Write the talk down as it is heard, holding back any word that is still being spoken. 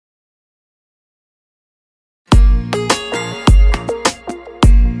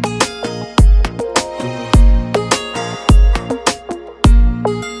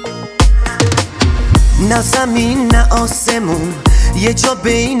نه زمین نه آسمون، یه جا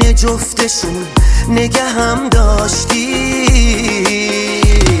بین جفتشون نگه هم داشتی.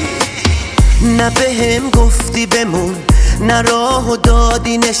 نه بهم گفتی بمون، نه راهو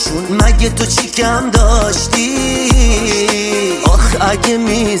دادی نشون، مگه تو چی کم داشتی؟ آخ اگه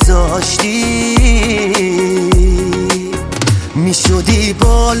میذاشتی میشدی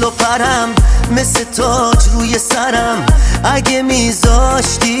بال و پرم، مثل تاج روی سرم. اگه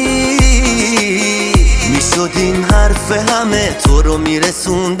میذاشتی میشد این حرف همه، تو رو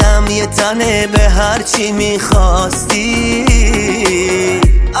میرسوندم یه تنه به هر چی میخواستی.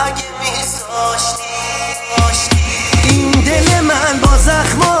 اگه میذاشتی این دل من با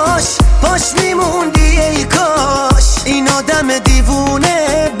زخماش پاش میموندی ای کاش. این آدم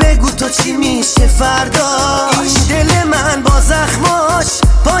دیوونه بگو تو چی میشه فرداش. این دل من با زخماش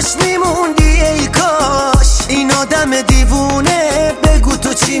پاش میموندی ای کاش. این آدم دیوونه بگو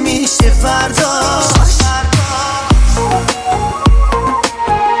تو چی میشه فرداش.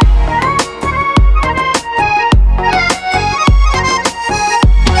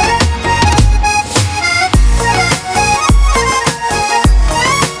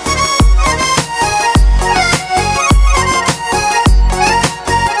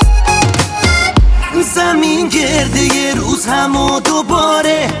 زمین گرده یه روز همو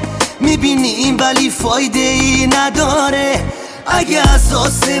دوباره میبینیم ولی فایده ای نداره. اگه از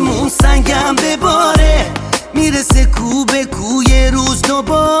آسمون سنگم بباره میرسه کو به کو یه روز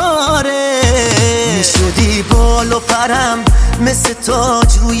دوباره. میشدی بال و پرم، مثل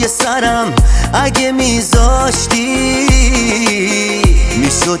تاج روی سرم. اگه میذاشتی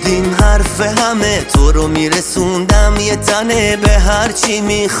میشد این حرف همه، تو رو میرسوندم یه تنه به هر چی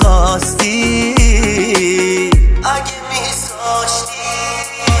میخواستی. اگه میذاشتی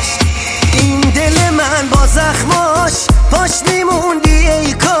این دل من با زخماش پاش میموندی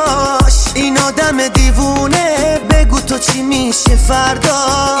ای کاش. این آدم دیوونه بگو تو چی میشه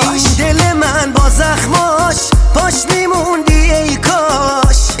فرداش. این دل من با زخماش پاش میموندی ای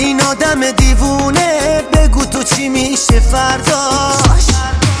کاش. این آدم دیوونه بگو تو چی میشه فرداش.